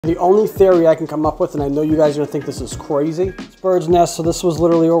The only theory I can come up with, and I know you guys are gonna think this is crazy, it's bird's nest, so this was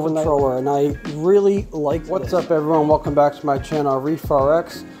literally overnight controller, and I really like this. What's up everyone, welcome back to my channel, Reef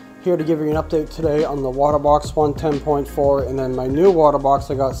RX. Here to give you an update today on the Waterbox 110.4 and then my new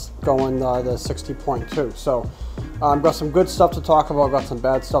Waterbox I got going, the 60.2. So I've got some good stuff to talk about, got some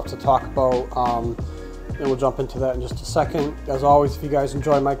bad stuff to talk about, and we'll jump into that in just a second. As always, if you guys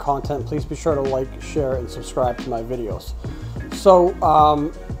enjoy my content, please be sure to like, share, and subscribe to my videos. So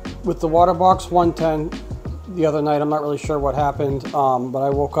with the Waterbox 110 the other night, I'm not really sure what happened, but I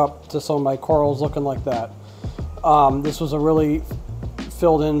woke up to some of my corals looking like that. This was a really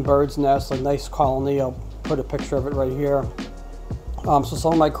filled in bird's nest, a nice colony. I'll put a picture of it right here. So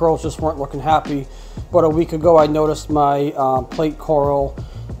some of my corals just weren't looking happy. But a week ago I noticed my plate coral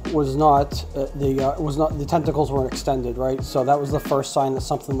was not, the tentacles weren't extended, right? So that was the first sign that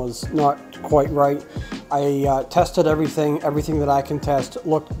something was not quite right. I tested everything that I can test,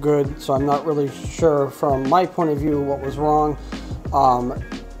 looked good, so I'm not really sure from my point of view what was wrong.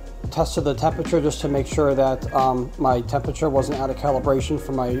 Tested the temperature just to make sure that my temperature wasn't out of calibration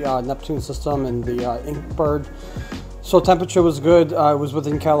for my Neptune system and the Inkbird. So temperature was good, it was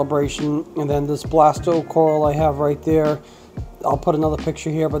within calibration. And then this Blasto coral I have right there, I'll put another picture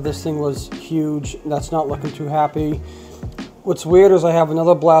here, but this thing was huge. That's not looking too happy. What's weird is I have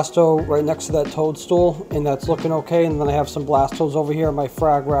another Blasto right next to that toadstool, and that's looking okay. And then I have some Blastos over here in my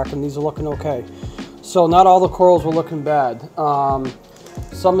frag rack, and these are looking okay. So not all the corals were looking bad.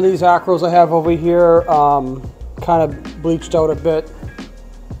 Some of these acros I have over here kind of bleached out a bit.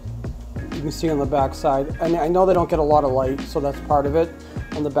 You can see on the back side. And I know they don't get a lot of light, so that's part of it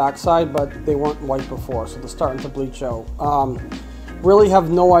on the back side, but they weren't white before, so they're starting to bleach out. Really have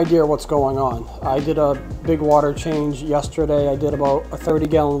no idea what's going on. I did a big water change yesterday. I did about a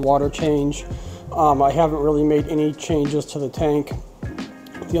 30-gallon water change. I haven't really made any changes to the tank.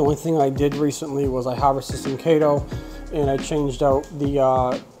 The only thing I did recently was I harvested some Kato, and I changed out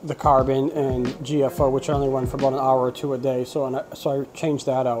the carbon and GFO, which I only run for about an hour or two a day, so I changed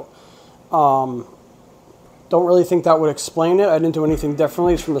that out. Don't really think that would explain it. I didn't do anything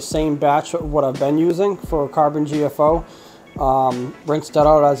differently. It's from the same batch of what I've been using for carbon GFO. Rinsed that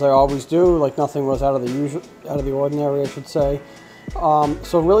out as I always do, like nothing was out of the ordinary, I should say.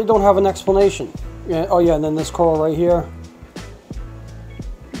 So really don't have an explanation. Oh yeah, and then this coral right here,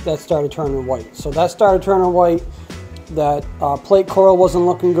 that started turning white. So that started turning white. That plate coral wasn't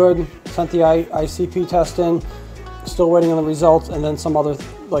looking good. Sent the ICP test in. Still waiting on the results, and then some other,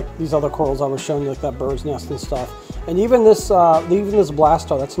 like these other corals I was showing you, like that bird's nest and stuff. And even this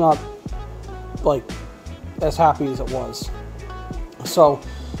Blasto, that's not like as happy as it was. So,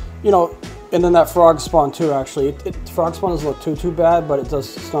 you know, and then that frog spawn too. Actually, frog spawn doesn't look too bad, but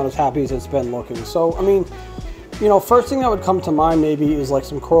it's not as happy as it's been looking. So, I mean, you know, first thing that would come to mind maybe is like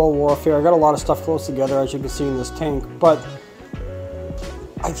some coral warfare. I got a lot of stuff close together, as you can see in this tank, but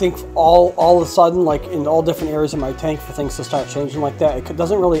I think all of a sudden, like in all different areas of my tank, for things to start changing like that, it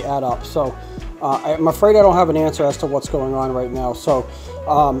doesn't really add up. So I'm afraid I don't have an answer as to what's going on right now. So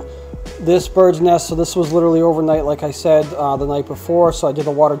this bird's nest, so this was literally overnight, like I said, the night before. So I did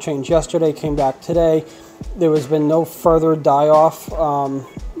a water change yesterday, came back today. There has been no further die-off,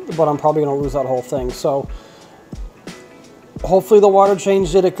 but I'm probably going to lose that whole thing. So hopefully the water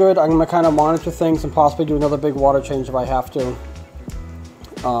change did it good. I'm going to kind of monitor things and possibly do another big water change if I have to.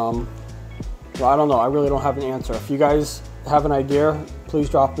 Well, I don't know. I really don't have an answer. If you guys have an idea, please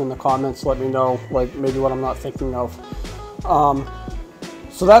drop them in the comments. Let me know, like maybe what I'm not thinking of.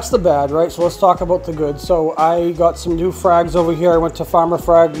 So that's the bad, right? So let's talk about the good. So I got some new frags over here. I went to Farmer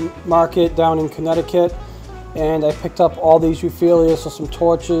Frag Market down in Connecticut, and I picked up all these Euphyllia, so some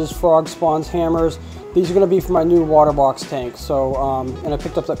torches, frog spawns, hammers. These are going to be for my new Waterbox tank. So, and I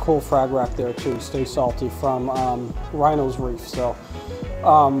picked up that cool frag rack there too, Stay Salty, from Rhino's Reef. So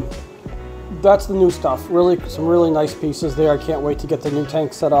that's the new stuff. Really, some really nice pieces there. I can't wait to get the new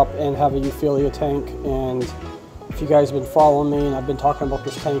tank set up and have a Euphyllia tank. And if you guys have been following me and I've been talking about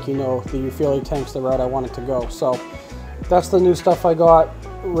this tank, you know the Euphyllia tank's the route I want it to go. So that's the new stuff I got.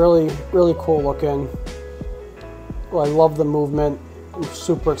 Really, really cool looking. Well, I love the movement. I'm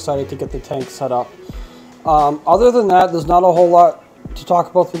super excited to get the tank set up. Other than that, there's not a whole lot to talk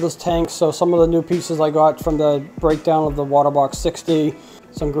about with this tank. So some of the new pieces I got from the breakdown of the Waterbox 60,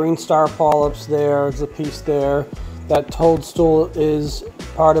 some green star polyps there's a piece there. That toadstool is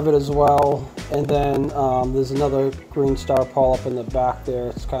part of it as well. And then there's another green star polyp in the back there.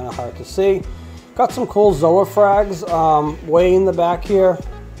 It's kind of hard to see. Got some cool Zoa frags way in the back here,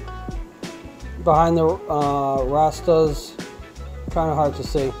 behind the Rastas. Kind of hard to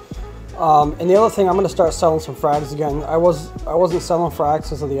see. And the other thing, I'm going to start selling some frags again. I wasn't selling frags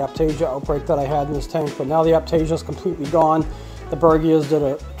because of the Aptasia outbreak that I had in this tank, but now the Aptasia is completely gone. The Bergias did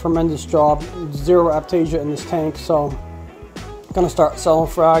a tremendous job. Zero Aptasia in this tank, so I'm going to start selling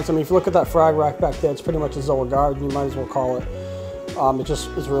frags. I mean, if you look at that frag rack back there, it's pretty much a Zoa Garden, you might as well call it. It just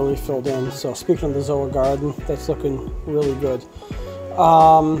is really filled in. So speaking of the Zoa Garden, that's looking really good.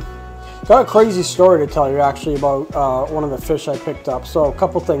 Got a crazy story to tell you actually about one of the fish I picked up. So a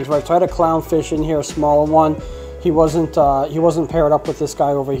couple things, right? So I had a clownfish in here, a smaller one. He wasn't paired up with this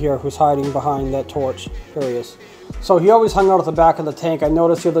guy over here who's hiding behind that torch. Here he is. So he always hung out at the back of the tank. I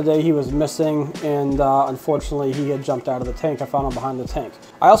noticed the other day he was missing, and unfortunately he had jumped out of the tank. I found him behind the tank.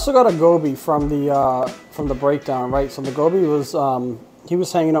 I also got a goby from the breakdown, right? So the goby was he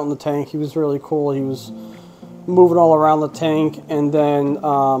was hanging out in the tank. He was really cool. He was moving all around the tank, and then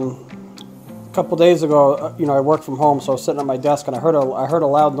a couple days ago, you know, I worked from home, so I was sitting at my desk and I heard a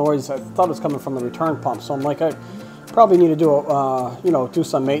loud noise. I thought it was coming from the return pump, so I'm like, I probably need to do you know, do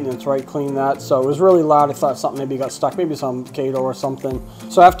some maintenance, right? Clean that. So it was really loud. I thought something maybe got stuck, maybe some Kato or something.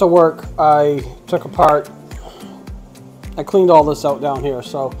 So after work, I cleaned all this out down here.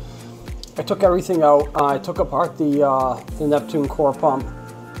 So I took everything out. I took apart the Neptune core pump,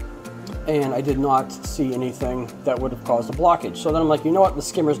 and I did not see anything that would have caused a blockage. So then I'm like, you know what, the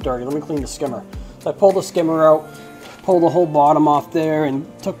skimmer's dirty, let me clean the skimmer. So I pulled the skimmer out, pulled the whole bottom off there, and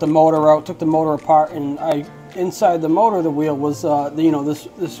took the motor out, took the motor apart, and inside the motor, the wheel was, you know,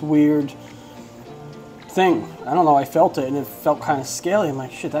 this weird thing. I don't know, I felt it, and it felt kind of scaly. I'm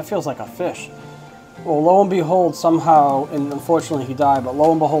like, shit, that feels like a fish. Well, lo and behold, somehow, and unfortunately he died, but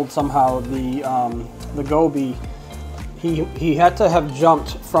lo and behold, somehow the goby, he had to have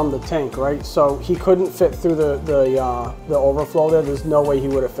jumped from the tank, right? So he couldn't fit through the overflow there. There's no way he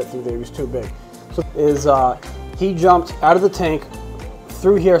would have fit through there. He was too big. So he jumped out of the tank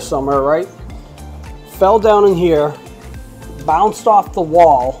through here somewhere, right? Fell down in here, bounced off the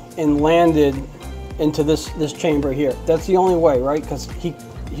wall, and landed into this chamber here. That's the only way, right? Because he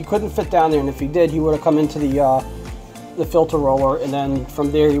couldn't fit down there, and if he did, he would have come into the filter roller, and then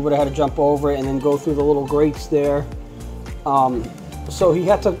from there he would have had to jump over it and then go through the little grates there. So he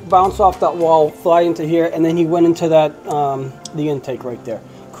had to bounce off that wall, fly into here, and then he went into that the intake right there.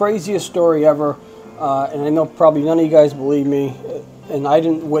 Craziest story ever, and I know probably none of you guys believe me, and I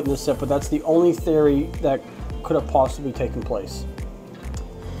didn't witness it, but that's the only theory that could have possibly taken place.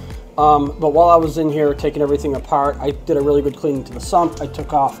 But while I was in here taking everything apart, I did a really good cleaning to the sump. I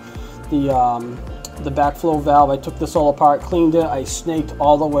took off the backflow valve. I took this all apart, cleaned it. I snaked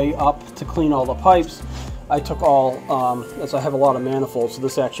all the way up to clean all the pipes. I took all, as I have a lot of manifolds, so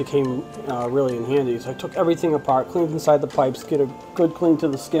this actually came really in handy. So I took everything apart, cleaned inside the pipes, get a good clean to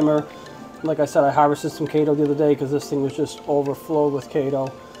the skimmer. Like I said, I harvested some Kato the other day because this thing was just overflowed with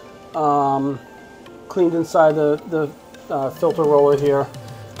Kato. Cleaned inside the filter roller here.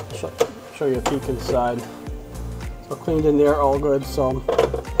 Show you a peek inside. So cleaned in there, all good. So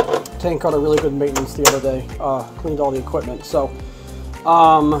tank got a really good maintenance the other day. Cleaned all the equipment. So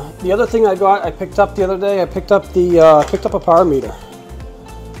the other thing I picked up the other day, I picked up a power meter.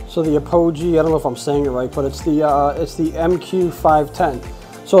 So the Apogee, I don't know if I'm saying it right, but it's the MQ510.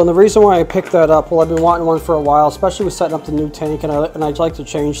 So and the reason why I picked that up, well, I've been wanting one for a while, especially with setting up the new tank, and I like to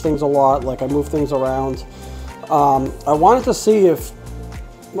change things a lot. Like I move things around. I wanted to see if,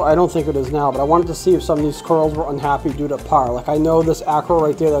 well, I don't think it is now, but I wanted to see if some of these corals were unhappy due to power. Like I know this acro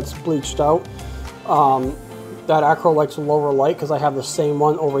right there that's bleached out. That acro likes lower light because I have the same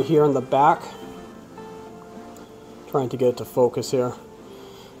one over here in the back. Trying to get it to focus here.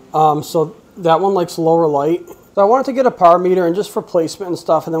 So that one likes lower light. So I wanted to get a power meter and just for placement and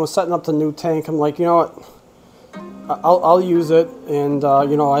stuff, and then was setting up the new tank. I'm like, you know what, I'll use it, and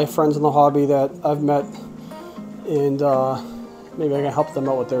you know, I have friends in the hobby that I've met, and maybe I can help them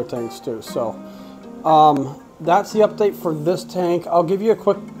out with their tanks too. So that's the update for this tank. I'll give you a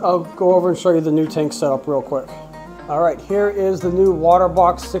quick, I'll go over and show you the new tank setup real quick. All right, here is the new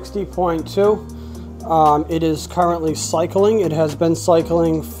Waterbox 60.2. It is currently cycling. It has been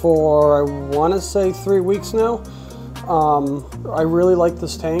cycling for, I want to say, 3 weeks now. I really like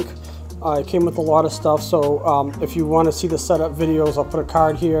this tank. It came with a lot of stuff, so if you want to see the setup videos, I'll put a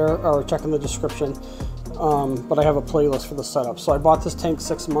card here or check in the description. But I have a playlist for the setup. So I bought this tank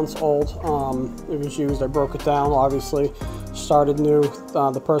 6 months old. It was used. I broke it down, obviously. Started new.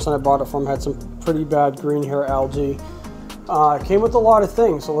 The person I bought it from had some pretty bad green hair algae. It came with a lot of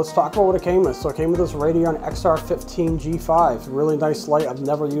things, so let's talk about what it came with. So it came with this Radion XR15 G5. Really nice light. I've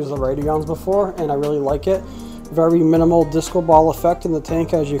never used the Radions before, and I really like it. Very minimal disco ball effect in the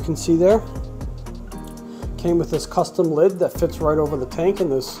tank, as you can see there. Came with this custom lid that fits right over the tank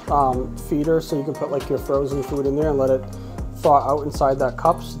and this feeder, so you can put like your frozen food in there and let it thaw out inside that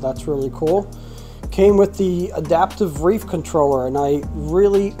cup, so that's really cool. Came with the adaptive Reef controller, and I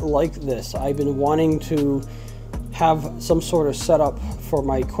really like this. I've been wanting to have some sort of setup for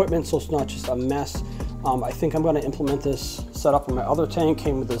my equipment so it's not just a mess. I think I'm going to implement this setup in my other tank.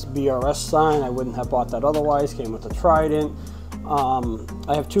 Came with this BRS sign. I wouldn't have bought that otherwise. Came with the Trident.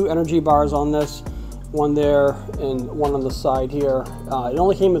 I have 2 energy bars on this, one there and one on the side here. It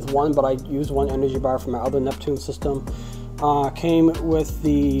only came with one, but I used 1 energy bar for my other Neptune system. Came with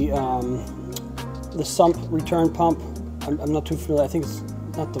the sump return pump. I'm not too familiar. I think it's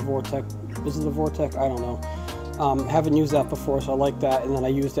not the Vortec. Is it the Vortec? I don't know. Haven't used that before, so I like that. And then I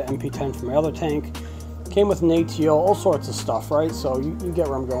used the MP10 for my other tank. Came with an ATO, all sorts of stuff, right? So you get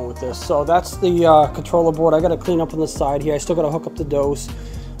where I'm going with this. So that's the controller board. I got to clean up on the side here. I still got to hook up the dose.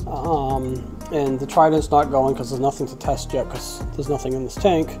 And the Trident's not going because there's nothing to test yet because there's nothing in this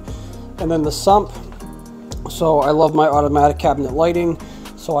tank. And then the sump. So I love my automatic cabinet lighting.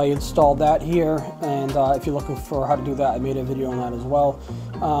 So I installed that here, and if you're looking for how to do that, I made a video on that as well.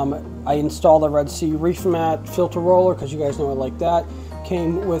 I installed a Red Sea Reef mat filter roller because you guys know I like that.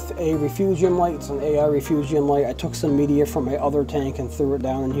 Came with a refugium light. It's an AI refugium light. I took some media from my other tank and threw it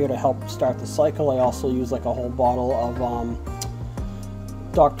down in here to help start the cycle. I also used like a whole bottle of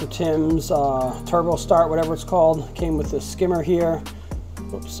Dr. Tim's Turbo Start, whatever it's called. Came with this skimmer here.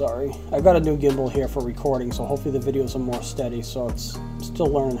 Oops, sorry. I've got a new gimbal here for recording, so hopefully the videos are more steady, so it's still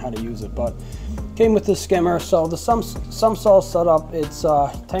learning how to use it, but came with this skimmer. So the sump's all set up. It's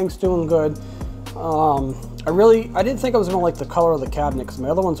tank's doing good. I didn't think I was gonna like the color of the cabinet because my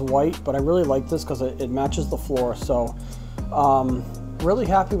other one's white, but I really like this because it matches the floor. So really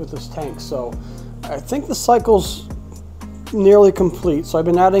happy with this tank. So I think the cycle's nearly complete. So I've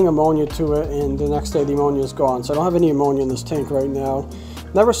been adding ammonia to it, and the next day the ammonia is gone. So I don't have any ammonia in this tank right now.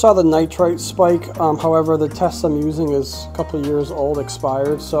 Never saw the nitrite spike. However, the test I'm using is a couple of years old,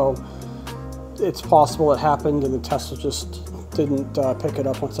 expired, so it's possible it happened and the tester just didn't pick it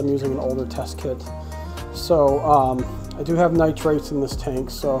up once I'm using an older test kit. So I do have nitrates in this tank,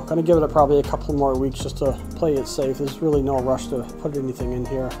 so I'm going to give it probably a couple more weeks just to play it safe. There's really no rush to put anything in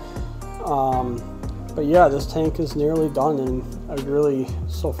here. But yeah, this tank is nearly done, and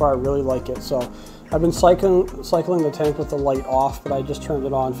so far I really like it. So I've been cycling the tank with the light off, but I just turned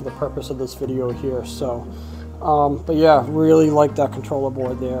it on for the purpose of this video here. So, but yeah, really like that controller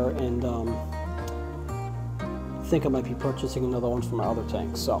board there, and I think I might be purchasing another one for my other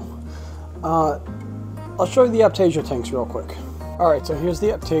tank. So, I'll show you the Aptasia tanks real quick. Alright, so here's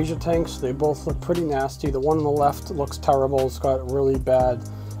the Aptasia tanks. They both look pretty nasty. The one on the left looks terrible. It's got really bad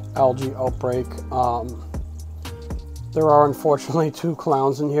algae outbreak. There are unfortunately 2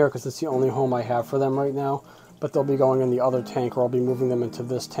 clowns in here because it's the only home I have for them right now, but they'll be going in the other tank, or I'll be moving them into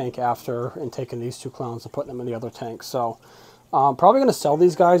this tank after and taking these 2 clowns and putting them in the other tank. So probably going to sell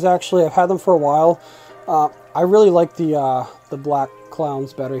these guys. Actually, I've had them for a while. I really like the black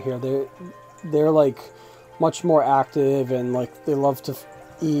clowns better here. They're like much more active, and like they love to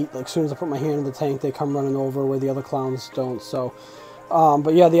eat. Like as soon as I put my hand in the tank, they come running over where the other clowns don't. So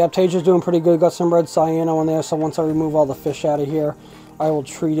but yeah, the Aptasia is doing pretty good. Got some red cyano in there, so once I remove all the fish out of here, I will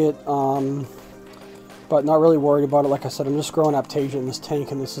treat it. But not really worried about it. Like I said, I'm just growing Aptasia in this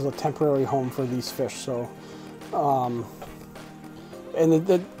tank, and this is a temporary home for these fish. So,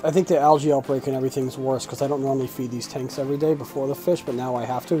 and I think the algae outbreak and everything's worse because I don't normally feed these tanks every day before the fish, but now I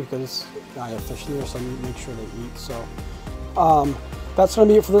have to because I have fish in there, so I need to make sure they eat. So, that's going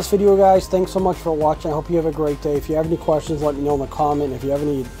to be it for this video, guys. Thanks so much for watching. I hope you have a great day. If you have any questions, let me know in the comment. If you have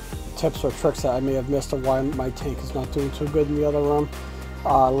any tips or tricks that I may have missed of why my tank is not doing too good in the other room,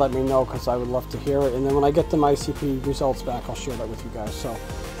 let me know because I would love to hear it. And then when I get the ICP results back, I'll share that with you guys. So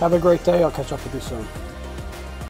have a great day. I'll catch up with you soon.